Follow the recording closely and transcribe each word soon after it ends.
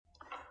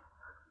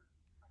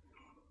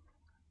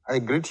I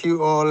greet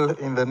you all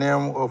in the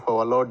name of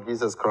our Lord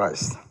Jesus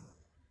Christ.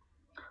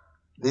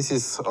 This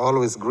is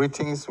always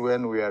greetings.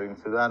 When we are in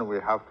Sudan, we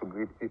have to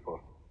greet people.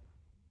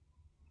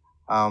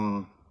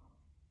 I'm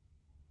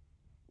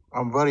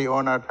very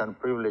honored and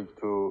privileged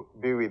to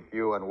be with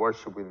you and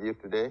worship with you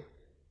today.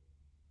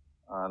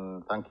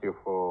 And thank you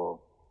for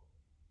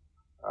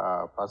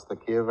Pastor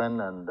Kevin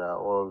and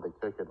all the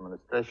church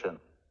administration.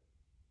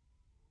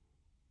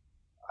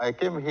 I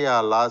came here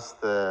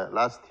last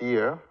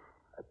year,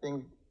 I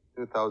think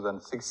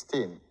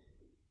 2016,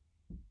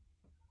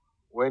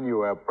 when you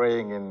were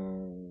praying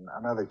in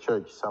another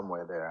church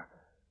somewhere there.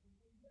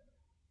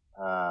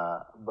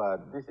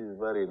 But this is a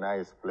very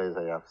nice place.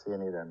 I have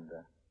seen it and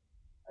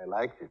I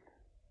liked it.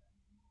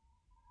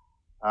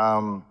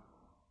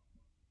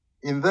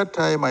 In that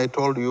time, I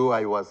told you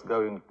I was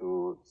going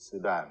to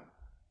Sudan.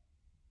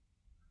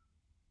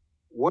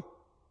 What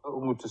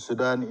to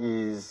Sudan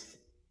is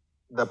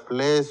the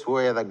place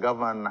where the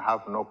government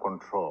have no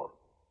control.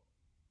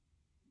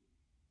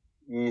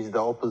 Is the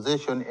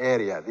opposition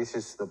area. This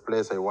is the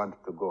place I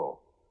want to go.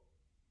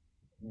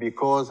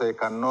 Because I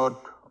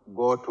cannot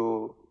go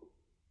to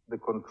the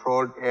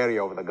controlled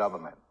area of the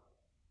government.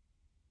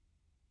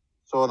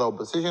 So the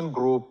opposition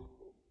group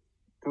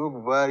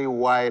took very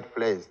wide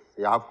place.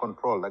 They have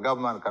control. The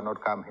government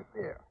cannot come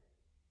here.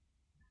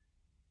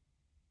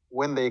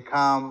 When they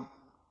come,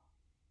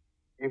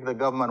 if the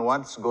government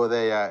wants to go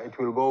there, it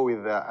will go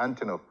with the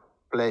Antonov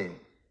plane.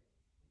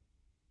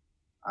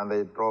 And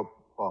they drop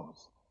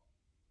bombs.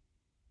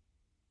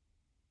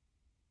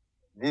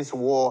 This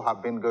war has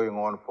been going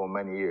on for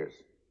many years.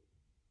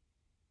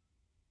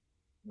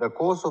 The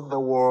cause of the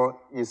war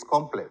is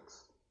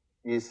complex.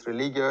 It's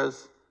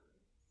religious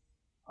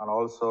and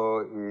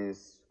also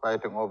is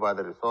fighting over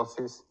the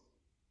resources.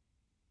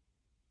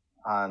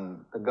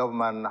 And the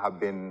government have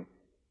been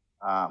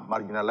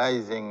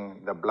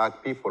marginalizing the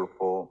black people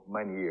for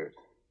many years.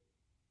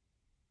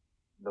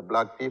 The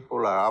black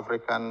people are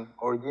African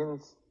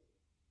origins,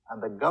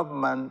 and the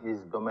government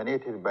is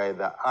dominated by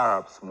the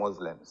Arabs,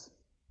 Muslims.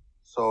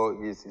 So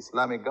it's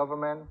Islamic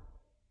government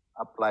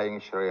applying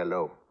Sharia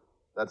law.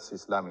 That's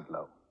Islamic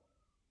law.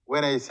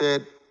 When I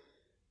said,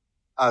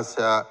 as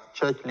a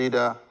church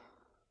leader,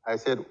 I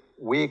said,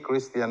 we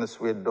Christians,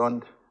 we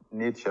don't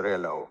need Sharia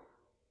law.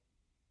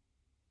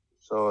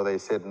 So they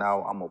said,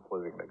 now I'm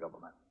opposing the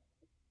government.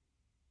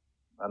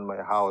 And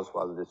my house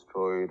was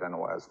destroyed and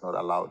was not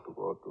allowed to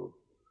go to,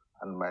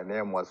 and my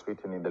name was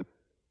written in the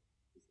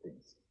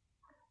things.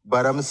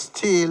 But I'm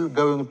still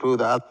going to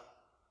the other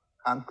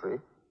country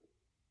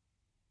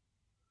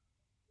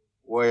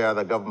where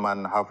the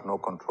government have no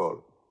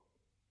control.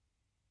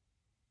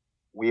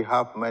 I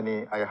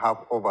have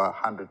over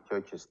 100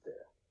 churches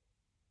there.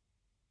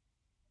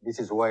 This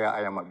is where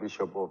I am a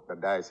bishop of the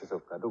Diocese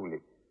of Kadugli,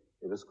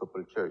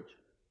 Episcopal Church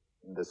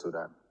in the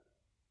Sudan.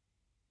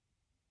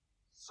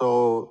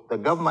 So the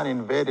government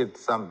invaded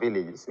some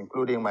villages,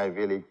 including my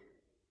village,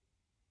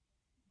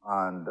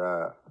 and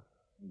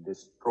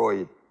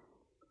destroyed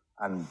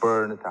and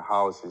burned the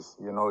houses.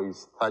 You know,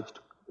 it's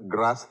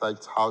grass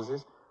touched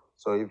houses,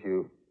 so if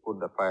you put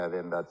the fire,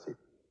 then that's it.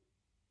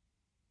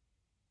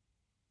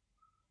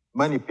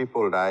 Many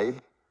people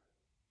died,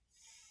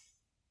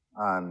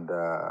 and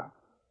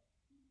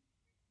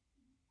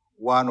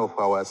one of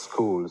our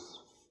schools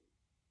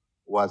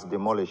was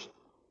demolished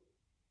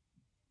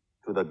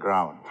to the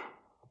ground.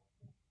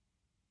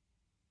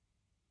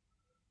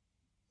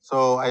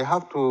 So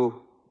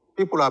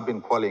people have been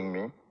calling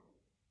me.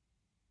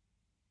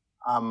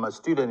 I'm a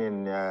student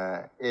in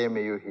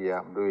AMU here.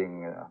 I'm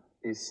doing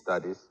peace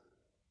studies.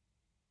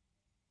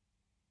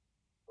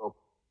 So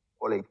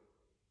calling,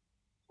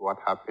 what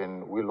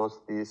happened? We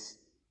lost this.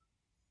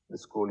 The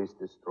school is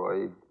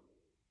destroyed.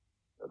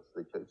 That's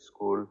the church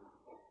school.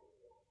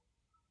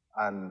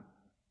 And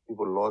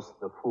people lost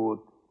the food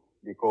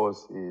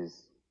because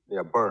they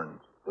are burned.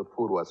 The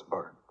food was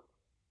burned.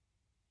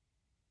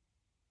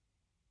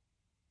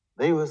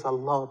 There was a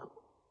lot of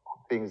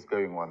things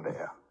going on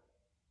there.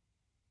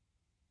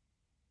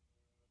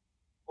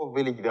 The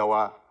village, they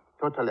were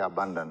totally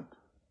abandoned.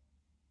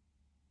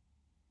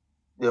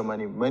 There were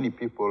many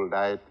people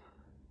died,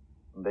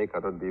 and they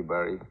cannot be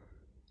buried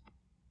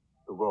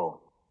to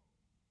go.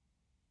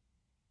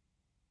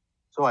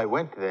 So I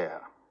went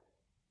there.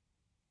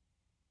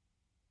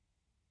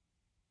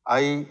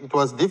 It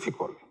was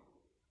difficult.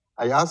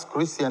 I asked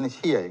Christians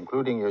here,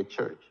 including your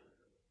church,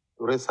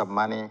 to raise some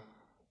money,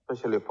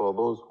 especially for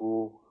those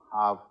who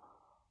have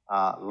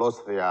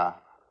lost their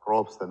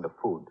crops and the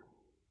food.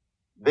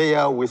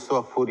 There we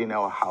store food in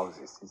our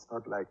houses. It's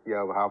not like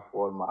here we have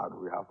Walmart,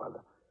 we have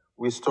other.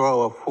 We store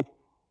our food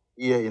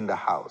here in the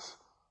house.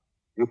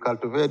 You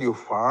cultivate your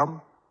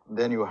farm,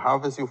 then you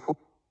harvest your food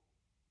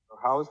in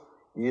your house,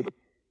 you eat a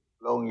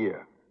long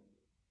year.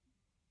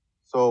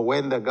 So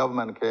when the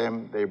government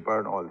came, they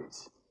burned all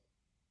this.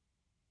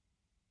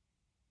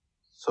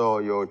 So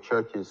your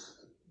church is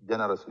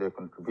generously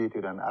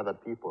contributed and other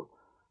people.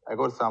 I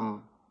got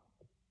some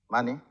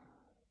money,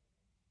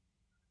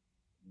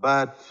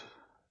 but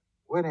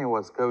when I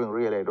was going,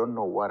 really, I don't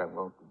know what I'm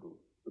going to do.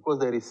 because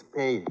there is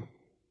pain.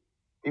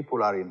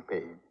 People are in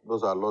pain.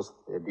 Those are lost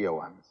their dear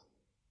ones.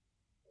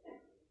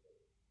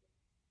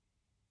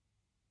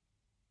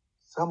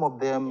 Some of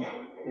them,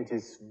 it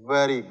is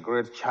very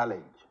great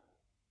challenge.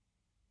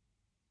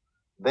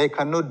 They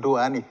cannot do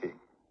anything.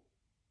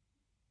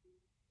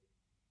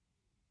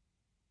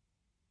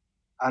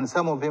 And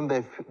some of them,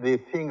 they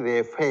think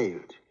they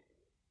failed,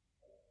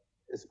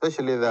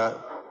 especially the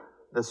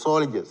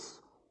soldiers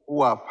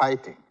who are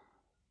fighting.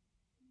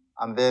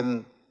 And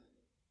then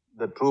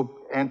the troop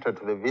entered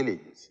the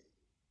villages.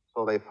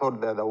 So they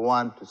thought they're the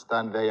one to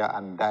stand there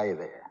and die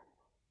there.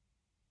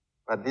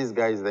 But these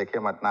guys, they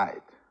came at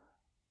night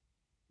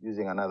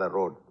using another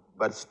road.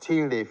 But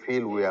still they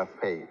feel we have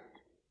failed.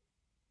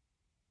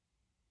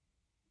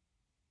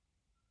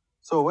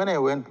 So when I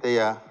went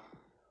there,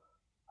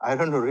 I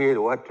don't know really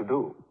what to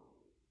do.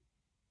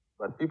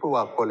 But people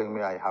were calling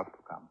me, I have to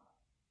come.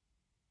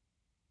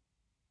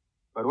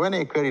 But when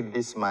I carried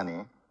this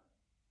money,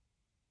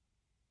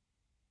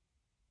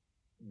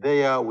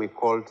 there we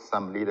called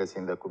some leaders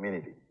in the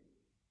community.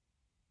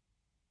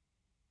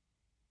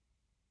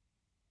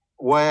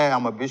 Where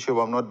I'm a bishop,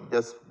 I'm not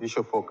just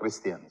bishop for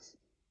Christians.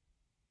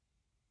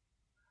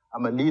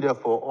 I'm a leader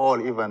for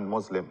all, even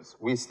Muslims.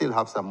 We still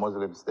have some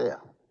Muslims there.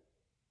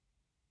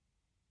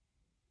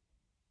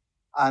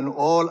 And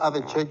all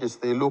other churches,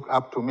 they look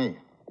up to me.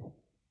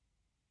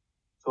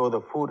 So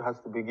the food has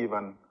to be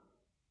given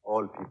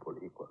all people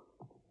equal.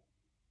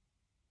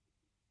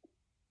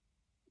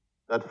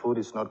 That food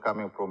is not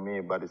coming from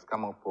me, but it's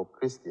coming from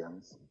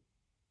Christians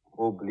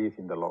who believe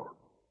in the Lord.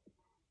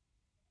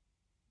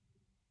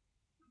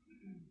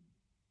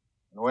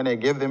 And when I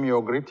gave them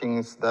your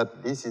greetings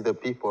that this is the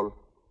people,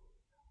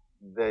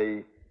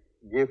 they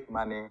give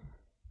money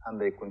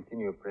and they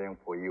continue praying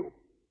for you.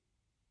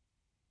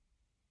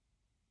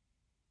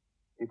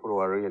 People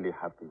were really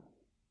happy.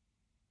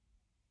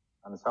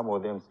 And some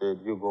of them said,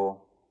 you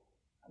go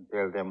and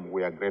tell them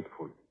we are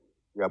grateful.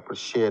 We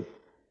appreciate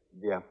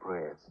their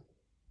prayers.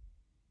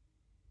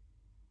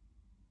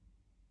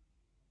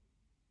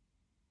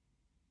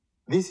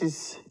 This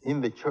is in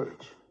the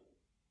church.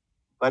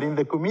 But in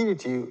the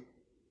community,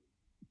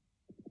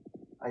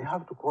 I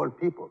have to call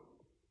people.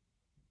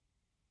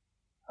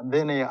 And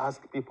then I ask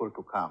people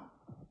to come.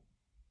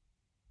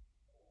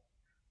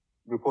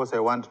 Because I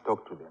want to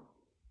talk to them.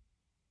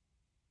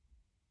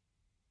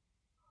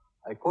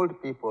 I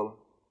called people.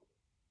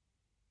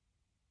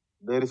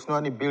 There is no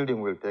any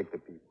building will take the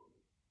people.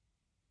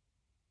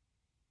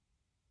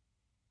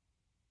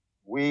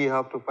 We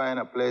have to find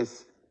a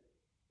place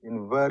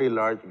in very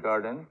large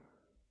garden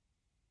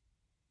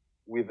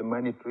with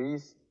many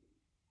trees,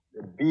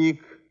 the big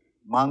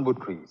mango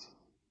trees.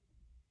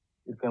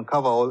 It can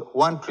cover all,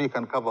 one tree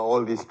can cover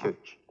all this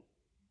church.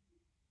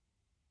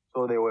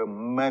 So there were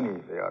many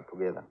there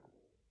together.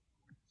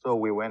 So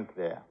we went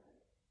there.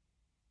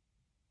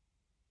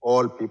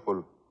 All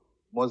people,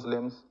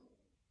 Muslims,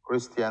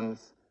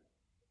 Christians,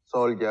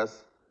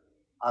 soldiers,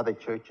 other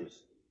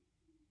churches.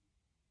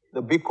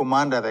 The big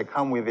commander, they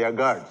come with their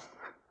guards.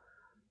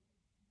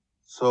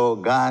 So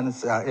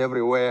guns are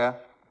everywhere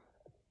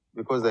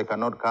because they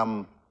cannot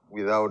come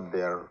without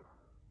their,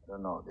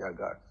 their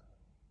guards.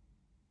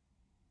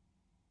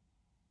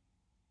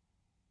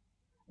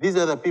 These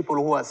are the people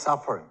who are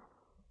suffering.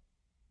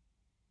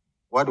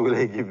 What will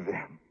I give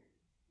them?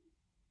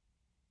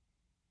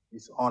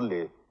 It's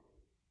only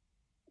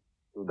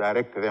to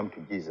direct them to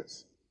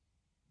Jesus.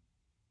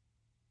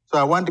 So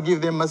I want to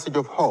give them a message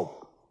of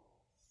hope.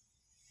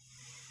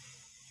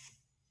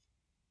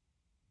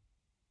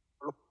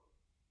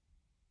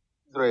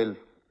 Israel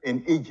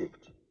in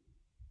Egypt,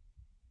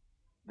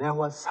 there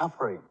was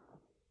suffering.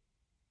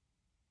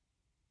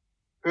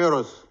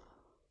 Pharaohs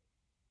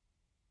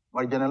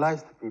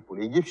marginalized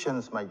people.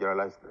 Egyptians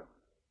marginalized them.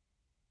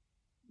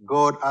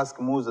 God asked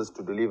Moses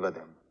to deliver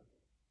them.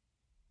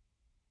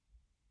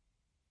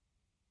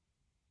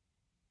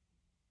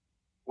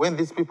 When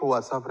these people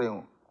were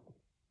suffering,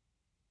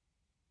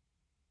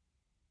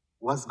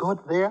 was God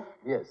there?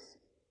 Yes.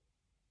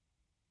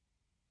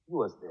 He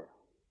was there.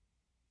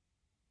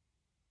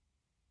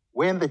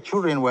 When the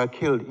children were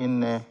killed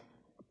in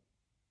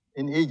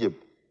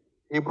Egypt,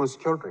 Hebrews'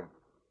 children,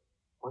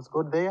 was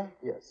God there?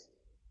 Yes.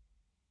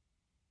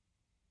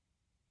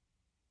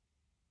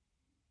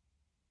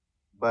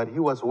 But he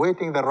was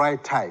waiting the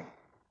right time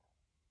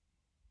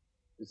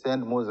to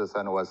send Moses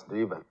and was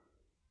delivered.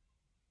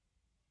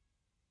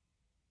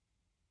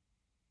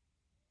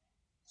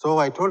 So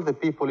I told the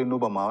people in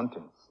Nuba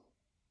Mountains,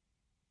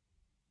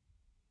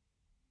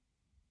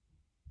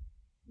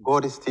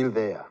 God is still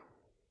there.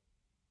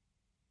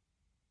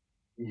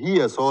 He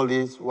hears all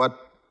this, what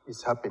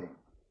is happening.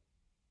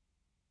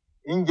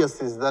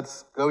 Injustice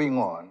that's going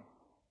on,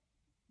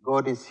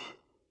 God is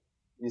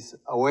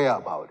aware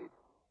about it.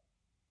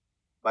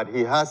 But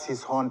he has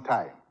his own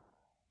time.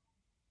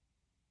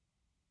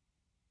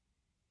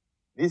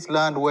 This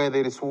land where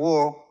there is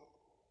war,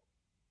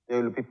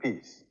 there will be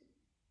peace.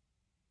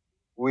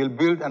 We'll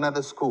build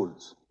another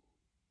schools.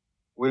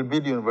 We'll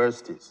build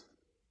universities.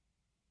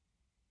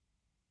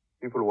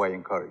 People were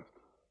encouraged.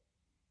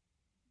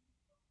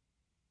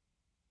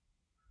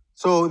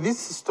 So this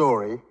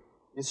story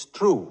is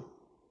true,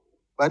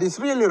 but it's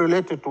really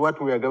related to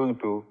what we are going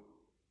to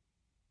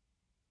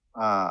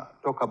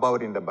talk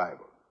about in the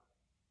Bible.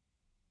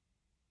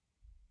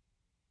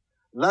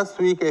 Last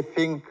week, I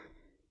think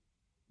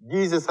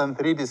Jesus and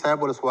 3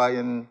 disciples were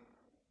on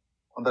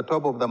the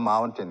top of the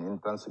mountain in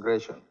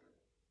Transfiguration.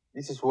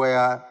 This is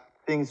where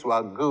things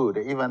were good.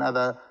 Even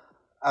other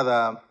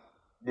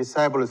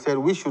disciples said,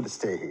 we should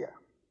stay here.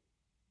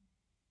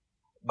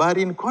 But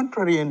in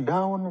contrary, and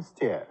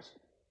downstairs,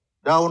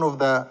 down of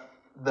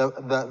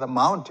the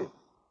mountain,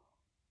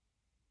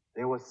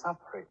 they were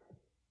suffering.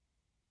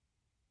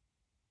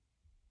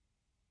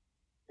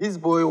 This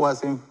boy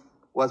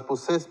was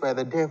possessed by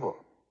the devil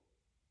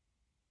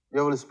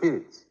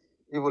spirits,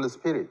 evil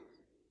spirits.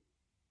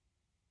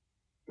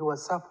 He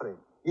was suffering.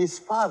 His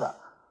father,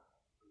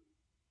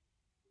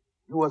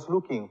 he was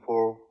looking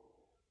for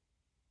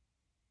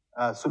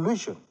a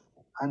solution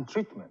and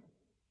treatment.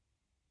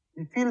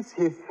 He feels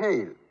he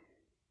failed.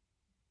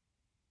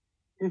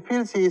 He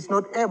feels he is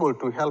not able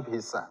to help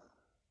his son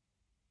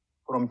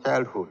from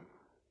childhood.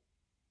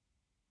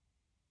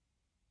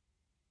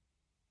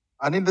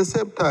 And in the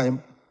same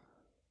time,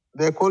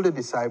 they called the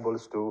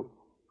disciples to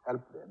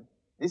help them.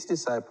 These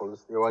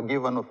disciples, they were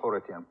given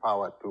authority and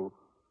power to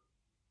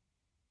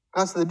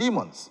cast the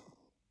demons.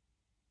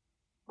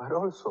 But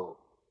also,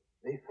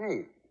 they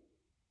failed.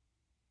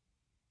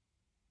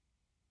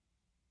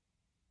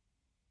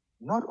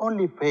 Not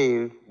only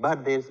failed,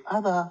 but there's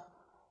other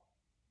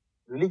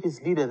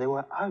religious leaders, they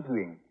were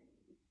arguing.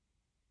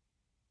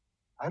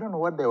 I don't know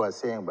what they were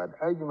saying, but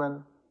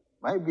argument,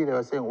 maybe they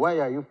were saying, why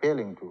are you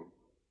failing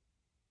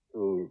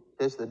to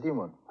chase the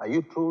demon? Are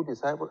you true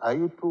disciple? Are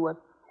you true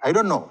what? I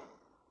don't know.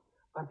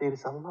 But there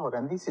is a lot,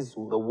 and this is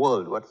the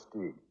world, what's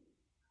doing.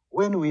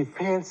 When we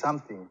fail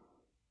something,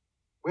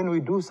 when we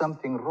do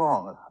something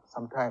wrong,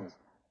 sometimes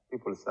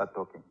people start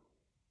talking.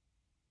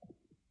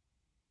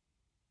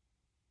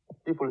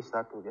 People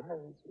start talking,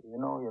 hey, you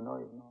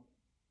know.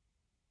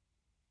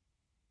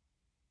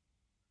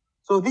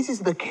 So this is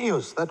the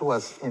chaos that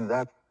was in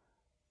that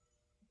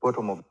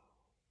bottom of.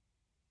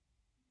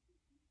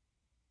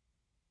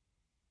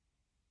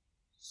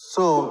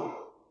 So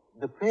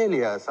the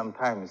failure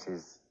sometimes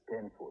is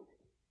painful.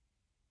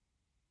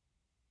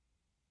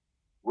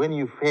 When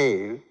you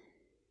fail,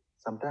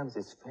 sometimes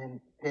it's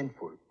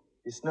painful.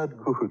 It's not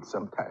good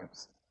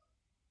sometimes.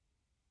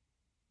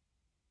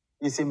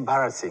 It's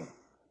embarrassing.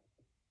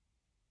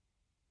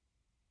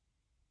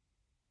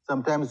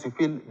 Sometimes you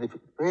feel the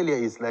failure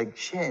is like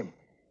shame.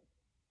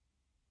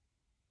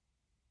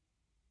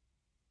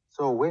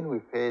 So when we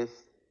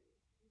face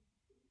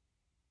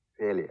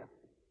failure,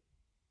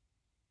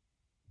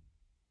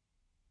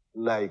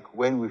 like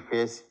when we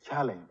face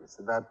challenges,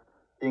 that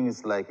thing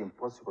is like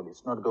impossible,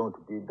 it's not going to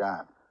be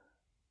done,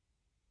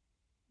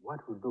 what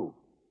we do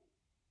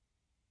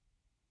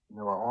in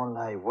our own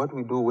life, what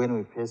we do when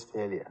we face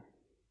failure,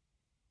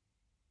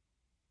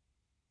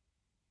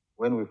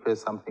 when we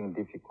face something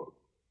difficult.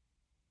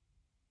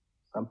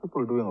 Some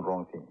people doing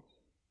wrong things.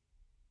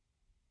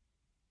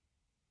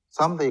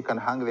 Some they can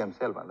hang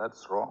themselves, and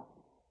that's wrong.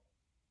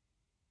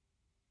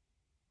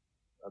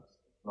 That's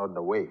not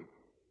the way.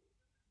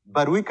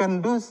 But we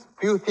can do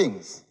few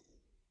things.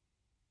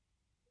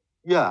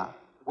 Yeah,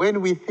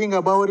 when we think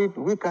about it,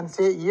 we can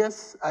say,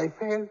 yes, I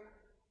failed.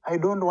 I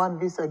don't want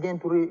this again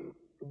to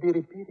be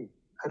repeated.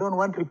 I don't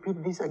want to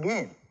repeat this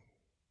again.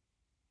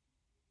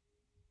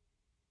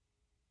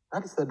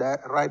 That is the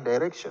right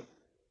direction.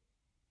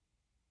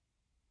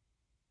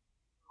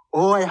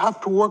 Or I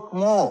have to work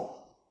more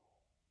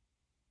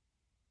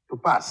to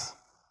pass.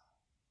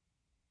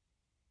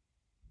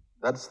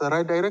 That's the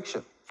right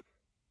direction.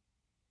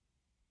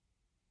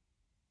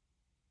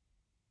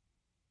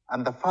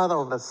 And the father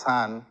of the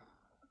son,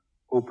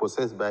 who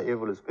possessed by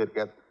evil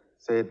spirit,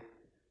 said,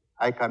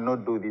 I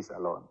cannot do this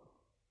alone.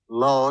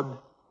 Lord,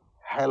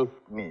 help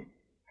me.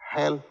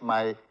 Help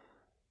my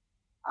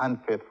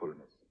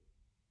unfaithfulness.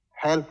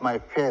 Help my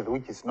faith,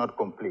 which is not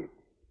complete.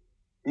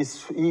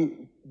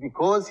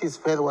 Because his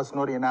faith was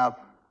not enough,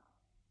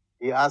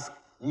 he asked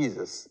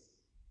Jesus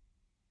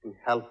to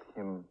help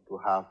him to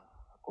have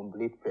a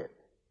complete faith.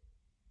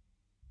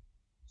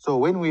 So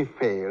when we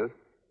fail,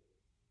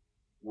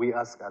 we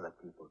ask other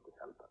people to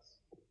help us.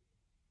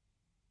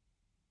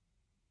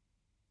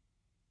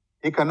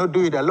 He cannot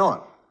do it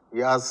alone.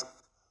 He asks,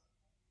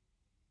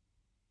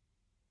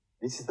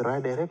 this is the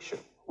right direction.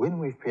 When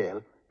we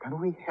fail,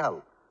 can we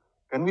help?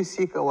 Can we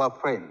seek our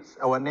friends,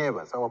 our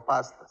neighbors, our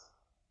pastors?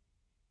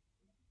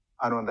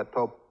 And on the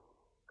top,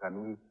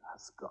 can we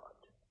ask God?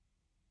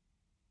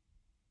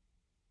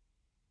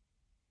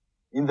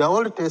 In the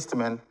Old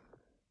Testament,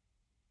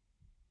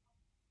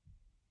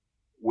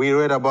 we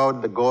read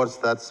about the gods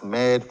that's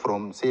made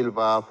from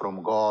silver,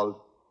 from gold.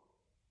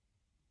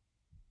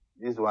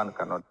 This one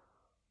cannot.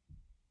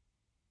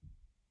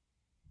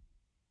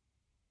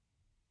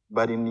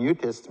 But in New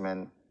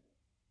Testament,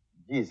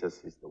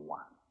 Jesus is the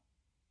one.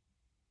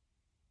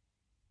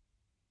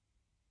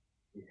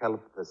 He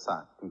helped the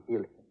Son to heal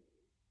him,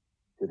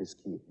 to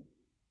rescue him.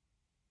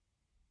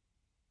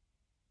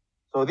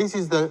 So this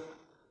is the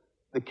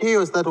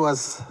chaos that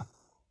was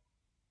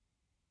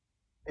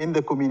in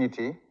the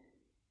community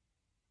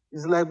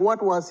is like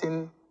what was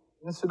in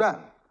Sudan.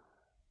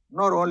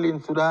 Not only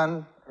in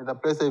Sudan, in the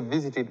place I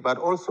visited, but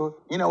also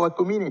in our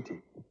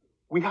community.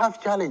 We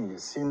have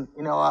challenges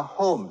in our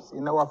homes,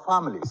 in our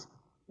families,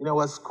 in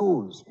our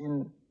schools,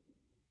 in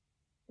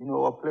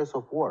our place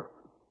of work.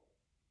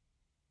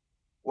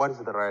 What is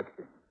the right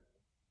thing?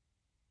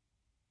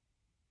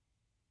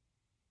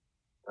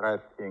 The right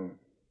thing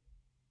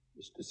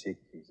is to seek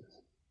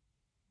Jesus.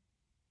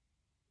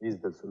 He is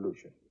the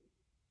solution.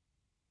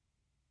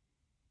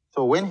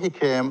 So when he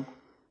came,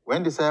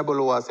 when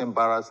disciple was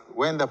embarrassed,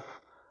 when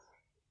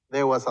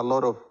there was a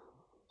lot of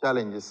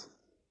challenges,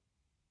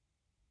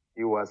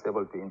 he was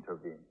able to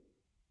intervene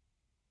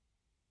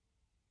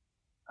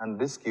and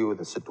rescue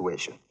the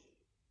situation.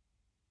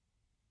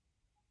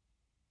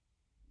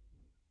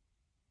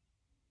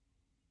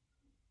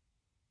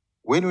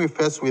 When we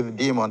face with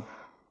demon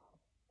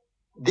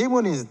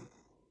is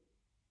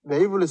the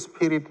evil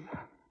spirit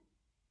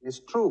is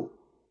true.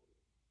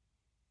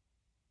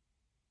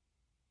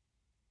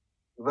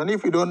 Even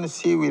if we don't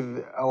see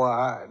with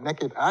our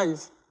naked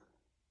eyes,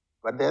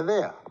 but they're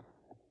there.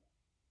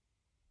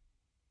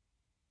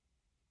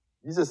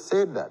 Jesus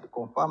said that,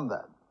 confirmed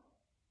that.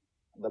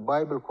 The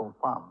Bible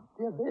confirmed,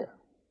 they're there.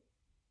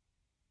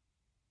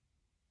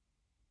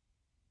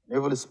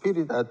 Evil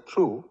spirits are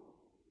true,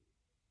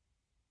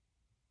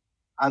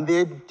 and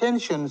their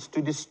intentions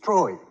to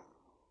destroy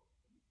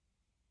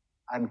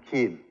and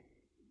kill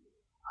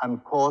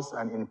and cause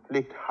and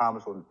inflict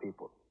harms on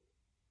people.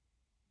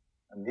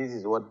 And this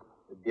is what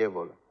the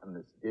devil and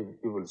the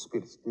evil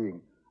spirits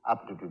doing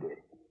up to today.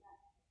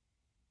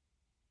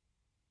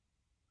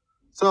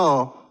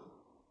 So,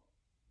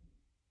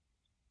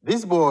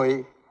 this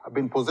boy had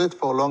been possessed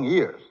for long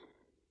years.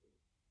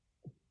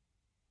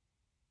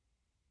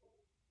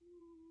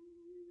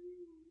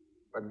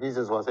 But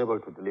Jesus was able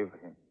to deliver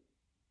him.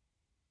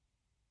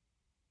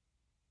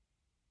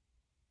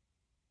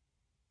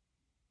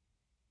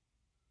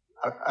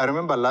 I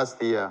remember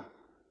last year,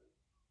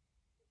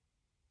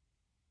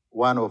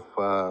 one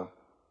of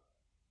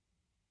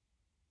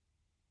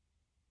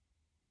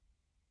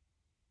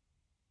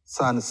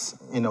sons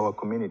in our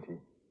community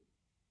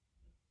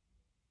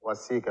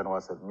was sick and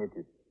was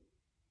admitted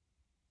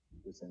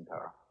to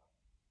Sentara.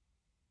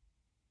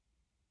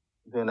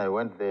 Then I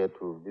went there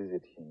to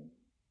visit him.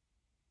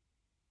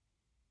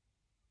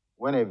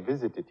 When I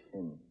visited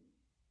him,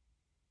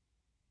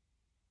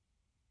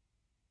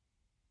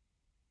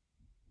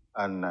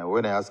 and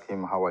when I asked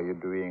him, how are you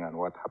doing and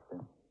what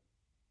happened,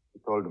 he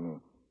told me,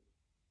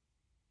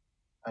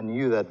 I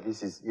knew that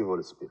this is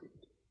evil spirit.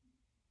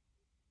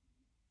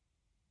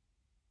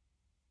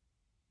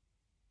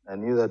 I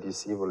knew that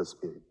it's evil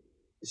spirit.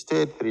 He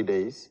stayed 3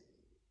 days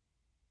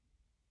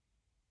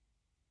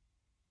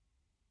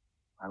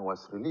and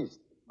was released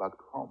back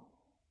to home.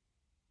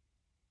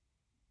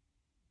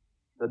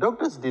 The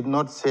doctors did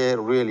not say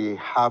really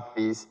have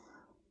this,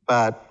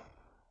 but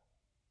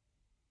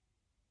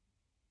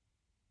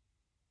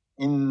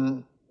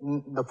in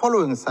the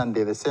following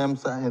Sunday,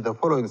 the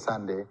following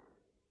Sunday,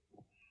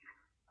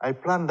 I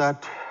planned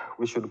that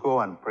we should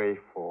go and pray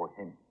for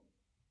him.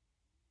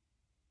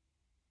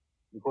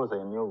 Because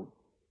I knew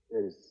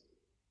there is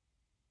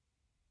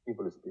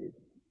evil spirit.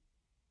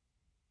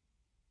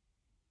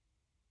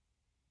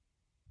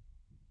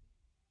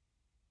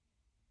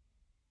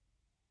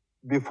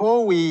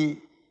 Before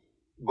we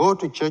go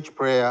to church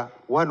prayer,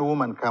 one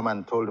woman came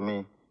and told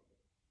me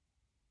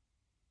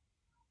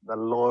the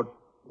Lord,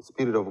 the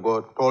Spirit of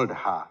God, told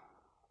her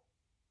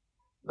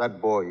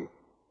that boy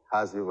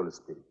has evil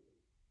spirit.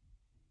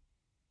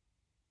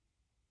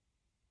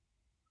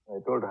 I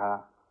told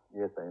her,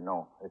 yes, I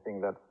know. I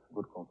think that's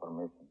good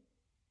confirmation.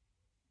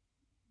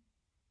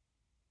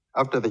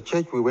 After the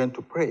church, we went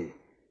to pray.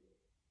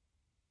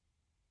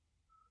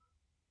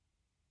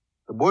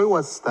 The boy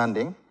was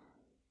standing.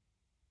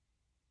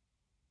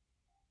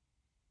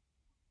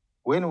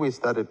 When we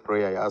started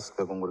prayer, I asked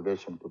the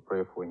congregation to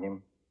pray for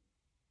him.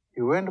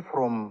 He went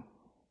from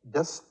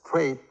just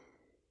straight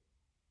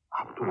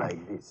up to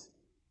like this.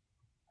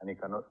 And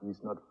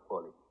he's not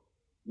falling.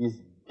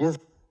 He's just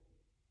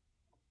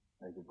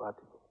like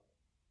vertical.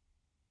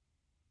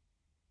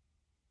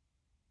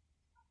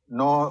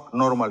 No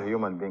normal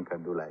human being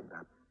can do like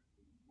that.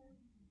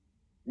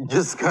 You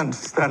just can't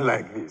stand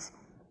like this.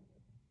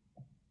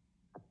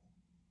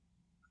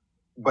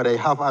 But I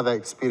have other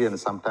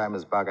experience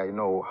sometimes back. I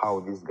know how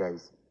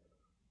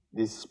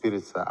these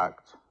spirits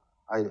act.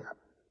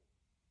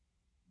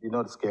 Did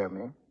not scare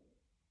me.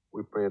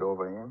 We prayed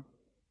over him.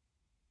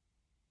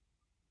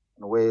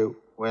 And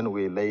when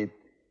we laid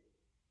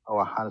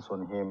our hands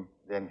on him,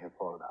 then he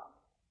fell down.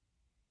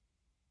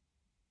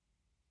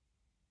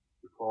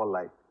 He fell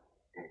like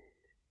dead.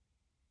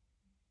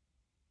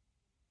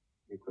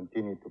 We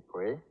continued to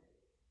pray,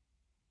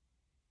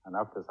 and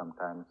after some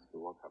time, he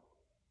woke up.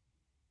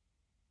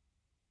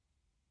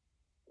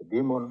 The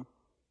demon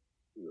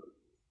is real,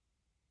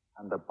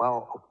 and the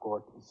power of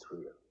God is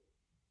real.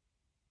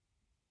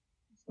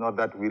 It's not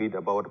that we read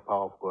about the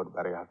power of God,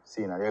 but I have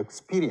seen, I have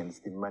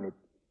experienced it many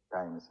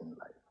times in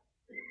life.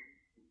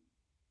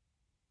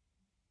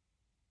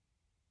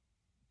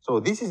 So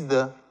this is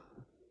the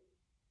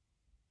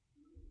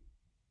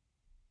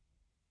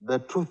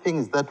true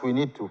things that we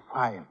need to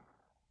find.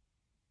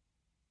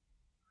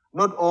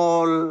 Not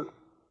all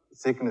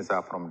sickness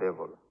are from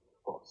devil,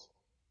 of course.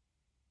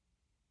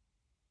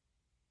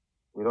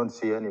 We don't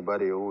see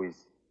anybody who is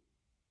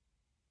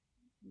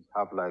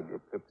have like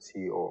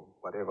epilepsy or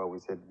whatever. We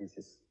said this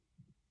is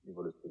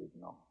evil spirit.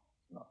 No.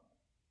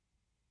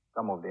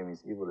 Some of them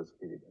is evil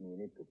spirit, and we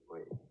need to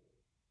pray.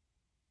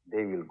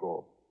 They will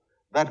go.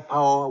 That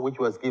power which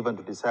was given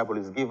to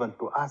disciples is given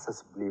to us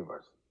as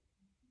believers.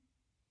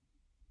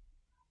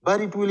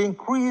 But it will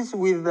increase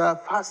with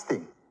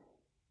fasting.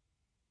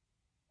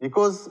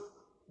 Because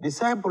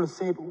disciples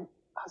said,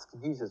 ask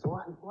Jesus,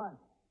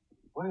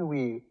 why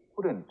we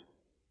couldn't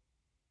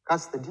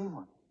cast the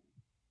demon?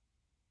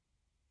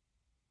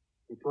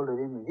 He told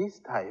them, this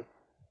type,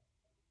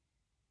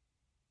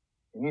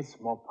 it needs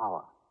more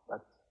power.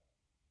 That's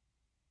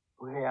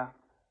prayer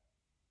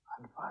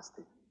and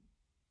fasting.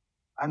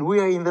 And we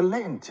are in the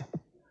Lent.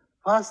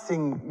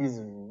 Fasting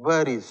is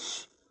very,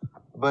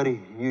 very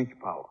huge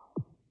power.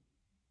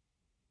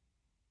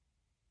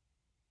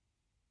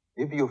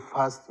 If you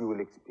fast, you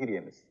will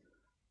experience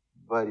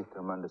very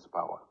tremendous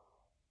power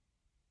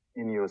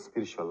in your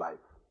spiritual life.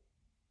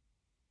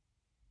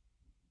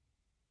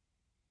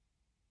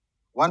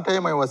 One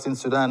time I was in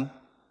Sudan.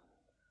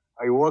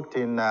 I worked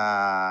in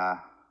the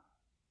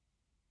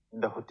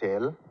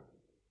hotel.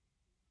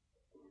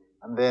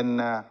 And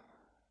then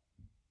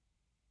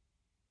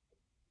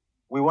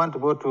we want to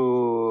go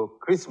to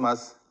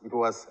Christmas. It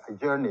was a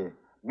journey,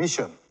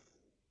 mission.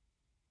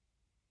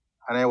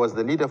 And I was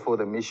the leader for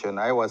the mission.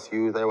 I was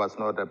youth. I was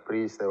not a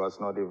priest. I was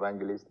not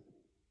evangelist.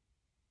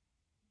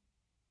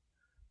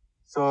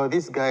 So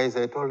these guys,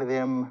 I told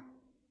them,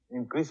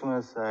 in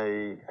Christmas,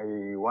 I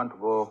want to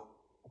go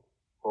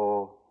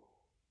for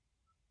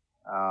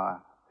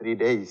 3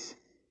 days.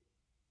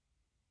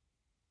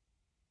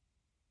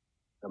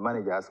 The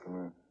manager asked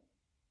me,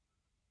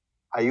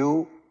 are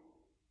you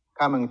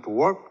coming to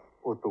work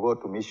or to go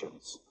to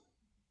missions?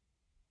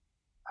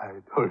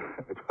 I told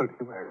him,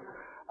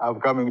 I'm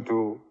coming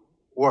to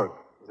work.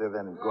 He said,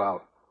 then go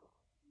out.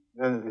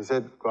 Then he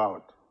said, go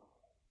out.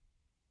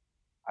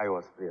 I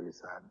was really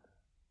sad.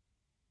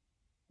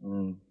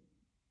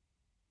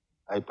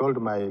 I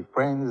told my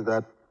friends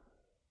that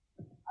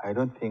I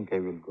don't think I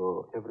will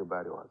go.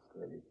 Everybody was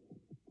really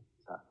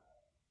sad.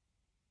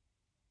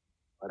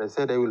 But I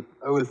said, I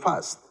will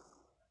fast.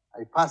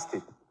 I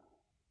fasted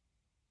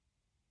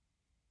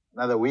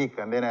another week,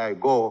 and then I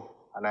go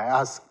and I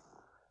ask,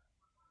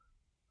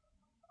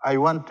 I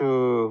want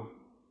to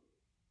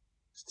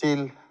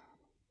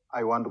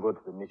go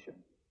to the mission.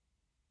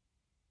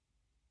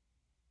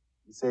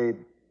 He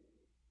said,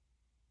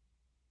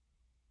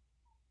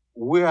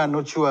 we are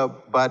not sure,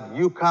 but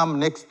you come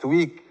next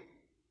week,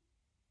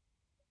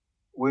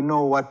 we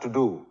know what to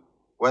do,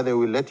 whether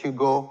we let you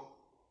go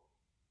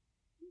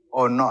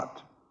or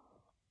not.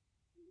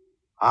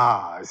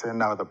 I said,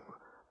 now the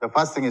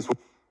fasting is...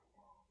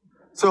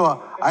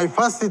 So I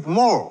fasted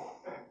more.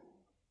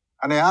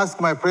 And I asked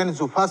my friends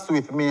who fast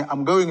with me,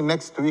 I'm going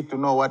next week to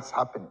know what's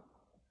happening.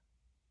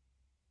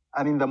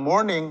 And in the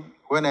morning,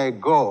 when I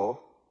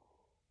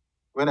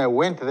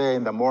went there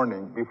in the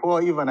morning,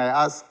 before even I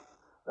asked,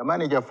 the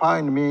manager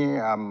found me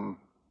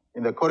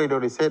in the corridor.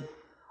 He said,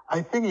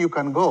 I think you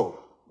can go.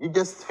 You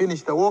just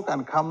finish the work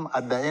and come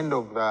at the end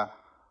of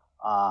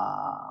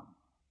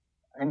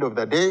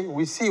the day.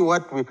 We see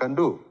what we can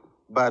do,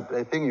 but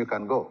I think you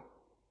can go.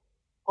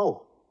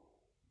 Oh,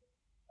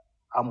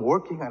 I'm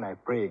working and I'm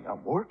praying.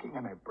 I'm working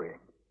and I'm praying.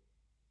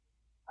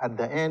 At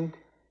the end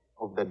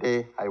of the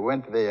day, I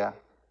went there.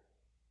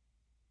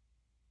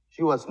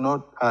 He was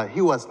not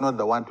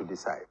the one to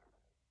decide.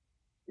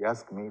 He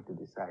asked me to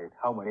decide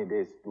how many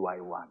days do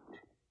I want.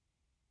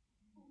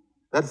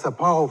 That's the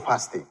power of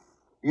fasting.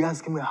 He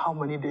asked me how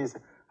many days.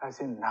 I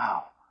said,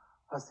 now,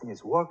 fasting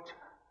is worked.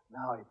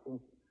 Now I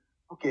think,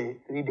 okay,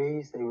 3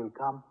 days I will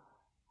come.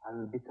 I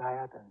will be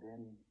tired, and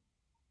then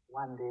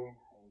one day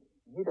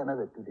I need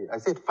another 2 days. I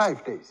said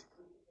 5 days.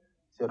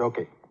 He said,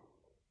 okay.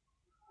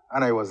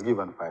 And I was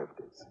given 5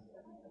 days.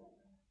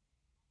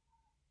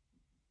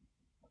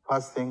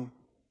 Fasting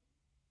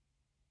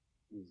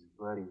is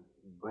very,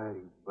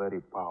 very,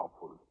 very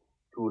powerful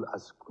tool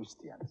as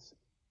Christians.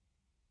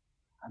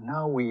 And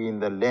now we in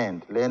the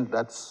Lent,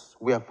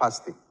 we are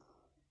fasting.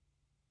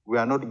 We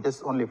are not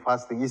just only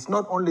fasting. It's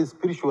not only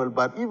spiritual,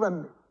 but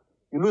even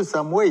you lose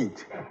some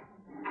weight.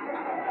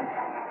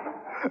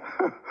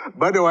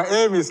 But our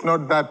aim is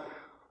not that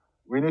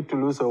we need to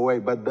lose our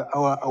weight, but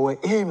our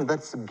aim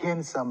that's to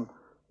gain some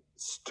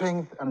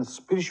strength and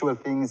spiritual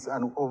things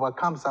and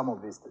overcome some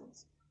of these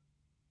things.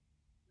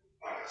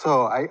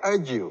 So I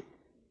urge you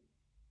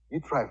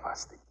try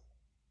fasting.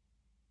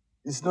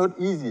 It's not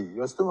easy.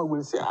 Your stomach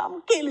will say,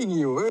 I'm killing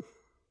you,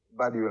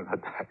 but you will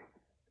not die.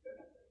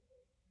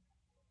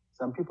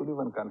 Some people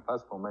even can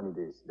fast for many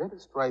days. Let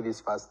us try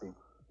this fasting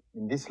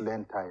in this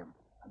Lent time,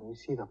 and we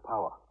see the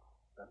power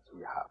that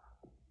we have.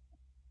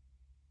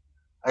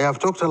 I have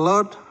talked a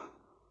lot,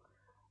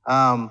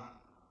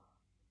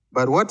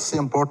 but what's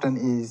important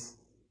is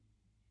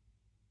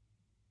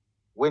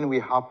when we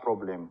have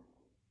problem,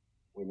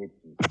 we need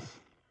peace.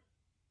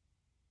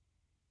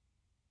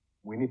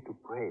 We need to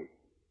pray.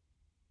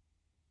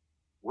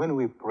 When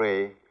we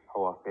pray,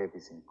 our faith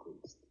is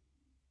increased.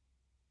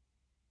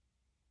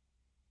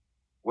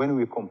 When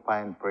we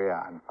combine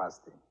prayer and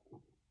fasting,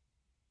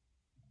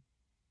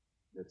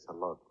 there's a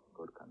lot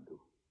God can do.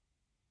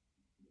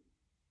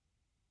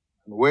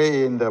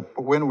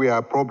 When we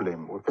have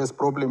problem, we face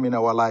problem in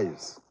our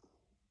lives,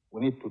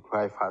 we need to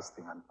try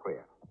fasting and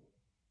prayer.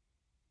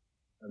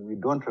 And we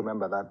don't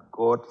remember that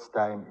God's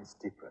time is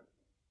different.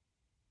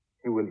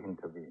 He will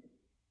intervene.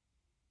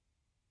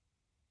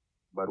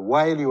 But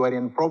while you are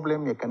in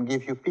problem, He can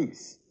give you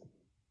peace.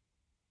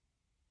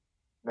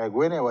 Like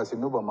when I was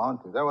in Nuba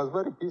Mountains, I was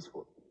very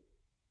peaceful.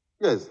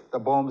 Yes, the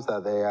bombs are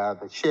there,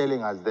 the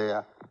shelling is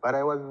there, but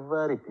I was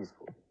very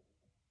peaceful.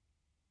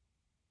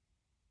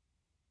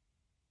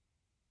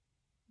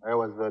 I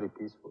was very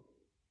peaceful.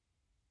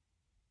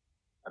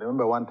 I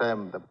remember one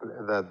time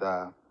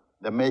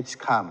the mates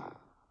came.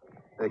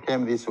 They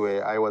came this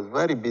way. I was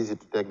very busy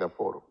to take the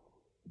photo.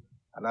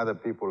 And other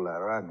people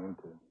ran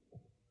into it.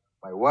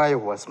 My wife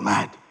was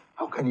mad.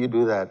 How can you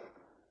do that?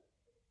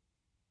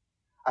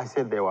 I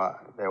said they were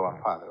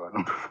far. They were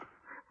not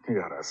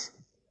near us.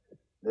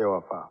 They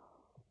were far.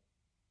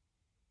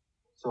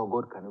 So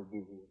God can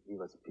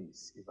give us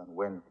peace even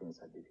when things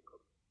are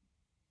difficult.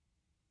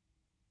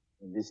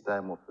 In this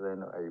time of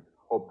rain, I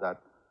hope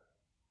that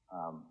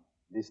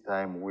this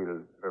time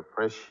will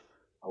refresh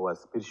our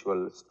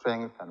spiritual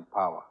strength and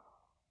power.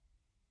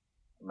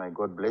 May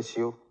God bless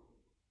you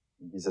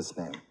in Jesus'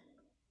 name.